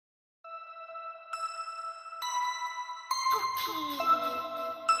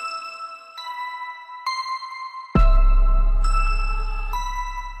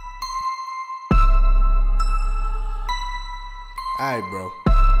Alright, bro.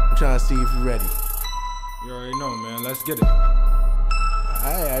 I'm trying to see if you ready. You already know, man. Let's get it. Alright,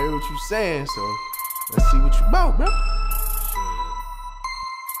 I hear what you saying, so let's see what you about, bro.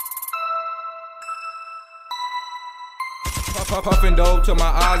 Puffin' dope till my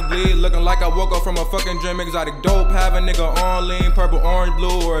eyes bleed, looking like I woke up from a fucking dream. Exotic dope, have a nigga on lean, purple, orange,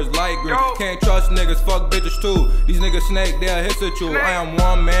 blue, or it's light green. Can't trust niggas, fuck bitches too. These niggas snake, they'll hit at you. I am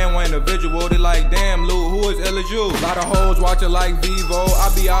one man, one individual. They like, damn, Lou, who is ill as you? Lot of hoes watching like Vivo.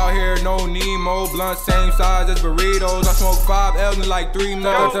 I be out here, no Nemo. Blunt same size as burritos. I smoke 5 L's and like 3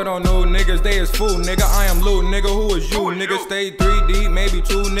 more. I don't know niggas, they is fool, nigga. I am Lou, nigga. Who is you? Nigga, stay 3 deep, maybe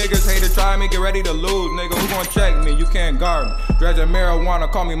 2 niggas. Hate to try me, get ready to lose, nigga. Who gon' check me? You can't guard me. Dreads and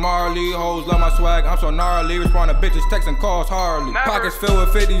marijuana, call me Marley. Hoes love my swag, I'm so gnarly. Respond to bitches, texting calls hardly. Pockets filled with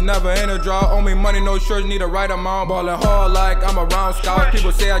 50s, never in a draw. Owe me money, no shirts, need a right amount. Ballin' hard like I'm a round scout.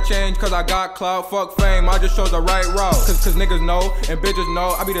 People say I changed cause I got clout. Fuck fame, I just chose the right route. Cause niggas know and bitches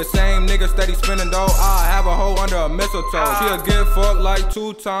know I be the same nigga steady spinning dough. I have a hoe under a mistletoe. She'll get fucked like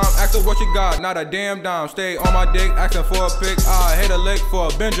 2 times. Ask her what she got, not a damn dime. Stay on my dick, asking for a pic. I hit a lick for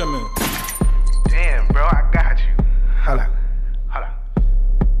a Benjamin. Damn, bro, I got you. Hold on.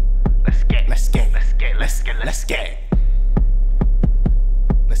 Let's get it. Let's get it. Let's get it. Let's get it. Let's get it.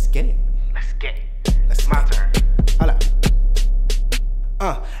 Let's get it. Let's get it. It's my turn. Hold up.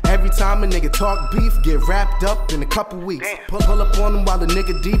 Every time a nigga talk beef, get wrapped up in a couple weeks. Pull up on him while the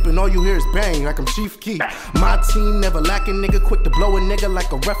nigga deep, and all you hear is bang, like I'm Chief Keef. My team never lacking, nigga, quick to blow a nigga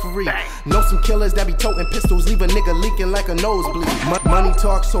like a referee. Know some killers that be toting pistols, leave a nigga leaking like a nosebleed. Money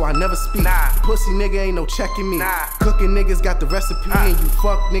talk, so I never speak. Pussy nigga ain't no checking me. Cooking niggas got the recipe, and you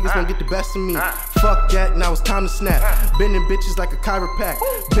fuck niggas don't get the best of me. Fuck that, now it's time to snap. Bending bitches like a chiropract.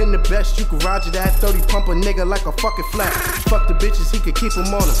 Been the best, you can roger that. 30 pump a nigga like a fucking flat. Fuck the bitches, he can keep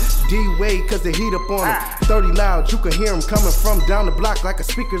them on him. D-Wade, cause they heat up on him. 30 loud, you can hear him coming from down the block like a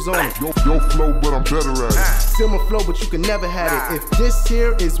speaker's on him. Yo flow, but I'm better at it. Similar flow, but you can never have it. If this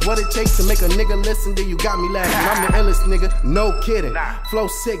here is what it takes to make a nigga listen, then you got me laughing. I'm the illest nigga, no kidding. Flow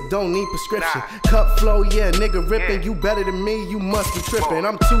sick, don't need prescription. Cut flow, yeah, nigga ripping. You better than me, you must be tripping.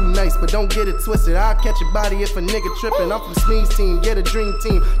 I'm too nice, but don't get it twisted. I'll catch your body if a nigga tripping. I'm from Smee's team, yeah, the dream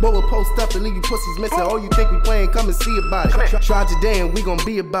team. But we'll post up and leave you pussies missing. Oh, you think we playing? Come and see about it. Try today and we gon'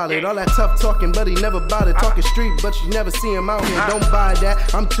 be about it. All that tough talking, but he never bout it. Talking street, but you never see him out here. Don't buy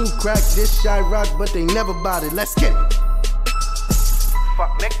that. I'm too cracked, this shy rock, but they never bought it. Let's get it.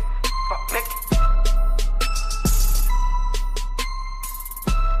 Fuck Nick. Fuck Nick.